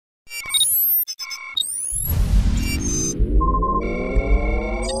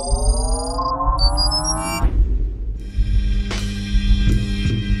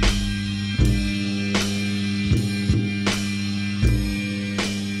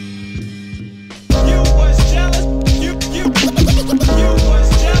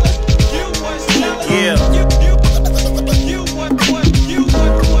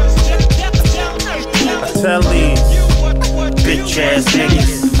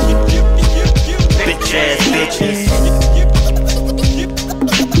bitches.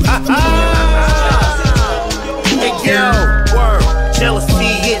 Hey yo, word,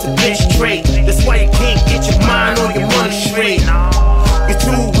 jealousy is a bitch trait. That's why you can't get your mind or your money straight. You're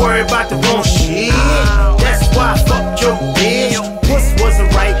too worried about the wrong shit. That's why I fucked your bitch. Puss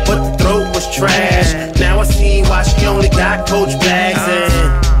wasn't right, but the throat was trash. Now I see why she only got Coach bags.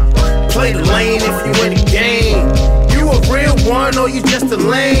 And play the lane if you in the game. You a real one or you just a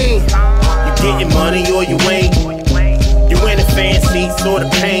lame. You getting money or you ain't. You in the fancy sort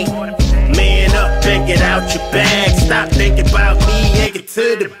of paint. Man up and get out your bag. Stop thinking about me and get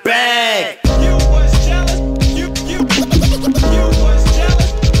to the bag. You was jealous. You was jealous. You was jealous.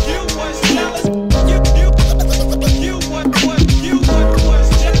 You was jealous. You was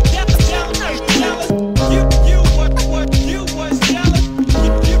jealous.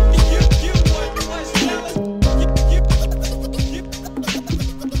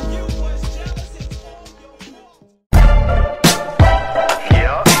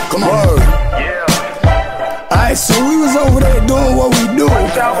 Come on. Alright, so we was over there doing what we do.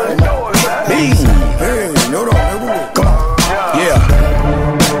 Hey, no, come on. Yeah.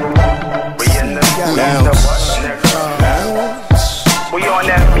 Bounce. We on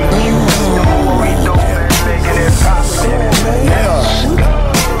that beat. We do, making it pop.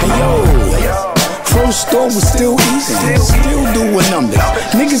 Hey yo, first store was still easy, still doing numbers.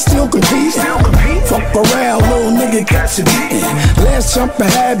 Niggas still competing. Fuck around, little nigga catch a beating. Last jump I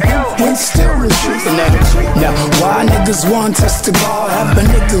had when still retreating. Now why niggas want test the guard? Have a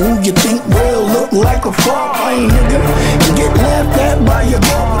nigga who you think will look like a fraud. Plain nigga, you get laughed at by your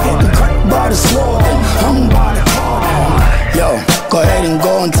dog, getting cut by the sword and hung by the car. Yo, go ahead and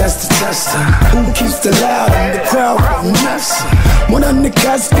go and test the tester. Who keeps the loud in the crowd from messing? One of the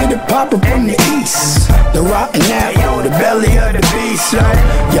cats get it poppin' from the east. The rotten apple, the belly of the beast, yo.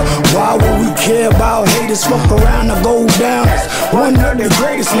 Yo, why would we care about haters? Fuck around and go down. One of the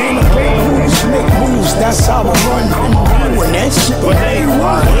greatest, man, to make moves. That's how I run. I'm doing that shit when they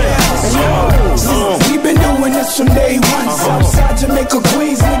run. We been doing this from day one. Southside Jamaica,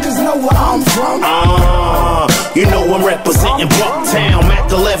 Queens, niggas know where I'm from. You know I'm representing Bucktown.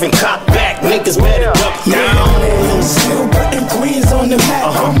 Mac 11, cop back, niggas better duck down. Still putting Queens on the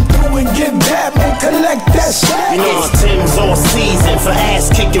map. I'm doing get back and collect that shit. You know it's Tim's all season for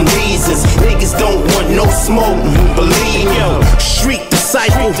ass-kicking reasons. Niggas don't want no smoke, believe yo. Street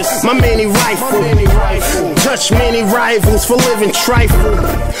disciple, my mini rifle. Touch many rivals for living trifle.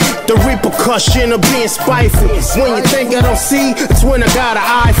 The repercussion of being spiteful. When you think I don't see, it's when I got an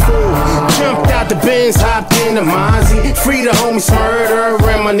eye full. Jumped out the Benz, hopped in the Mozzie. Free the homies murder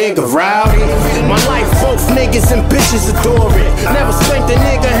and my nigga Rowdy. My life, both niggas and bitches adore it. Never spanked a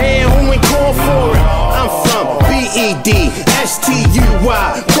nigga hand who ain't called for it. I'm from B-E-D-S-T-U-Y.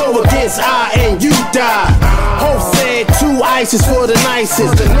 Go against I and you die. Hope said 2 ices for the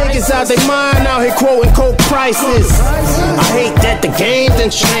nicest. The niggas out their mind out here quoting coke prices. I hate that the game done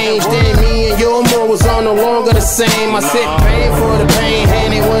changed. Then me and your more was on no longer the same. I said pain for the pain,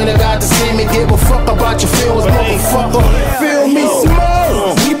 and they wouldn't got to see me give a fuck about your feelings, motherfucker. Feel me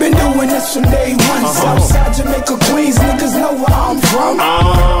small. We been doing this from day one. Southside Jamaica, Queens, niggas know where I'm from.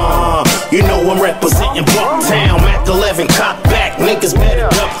 You know I'm representing Bucktown. Mac 11, cop back, niggas better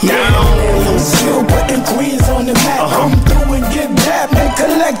duck down. Still putting Queens on the map. I'm doing get back and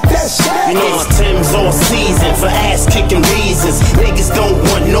collect that shit. You know it's Tim's all season for ass-kicking reasons. Niggas don't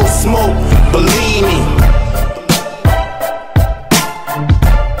want no smoke,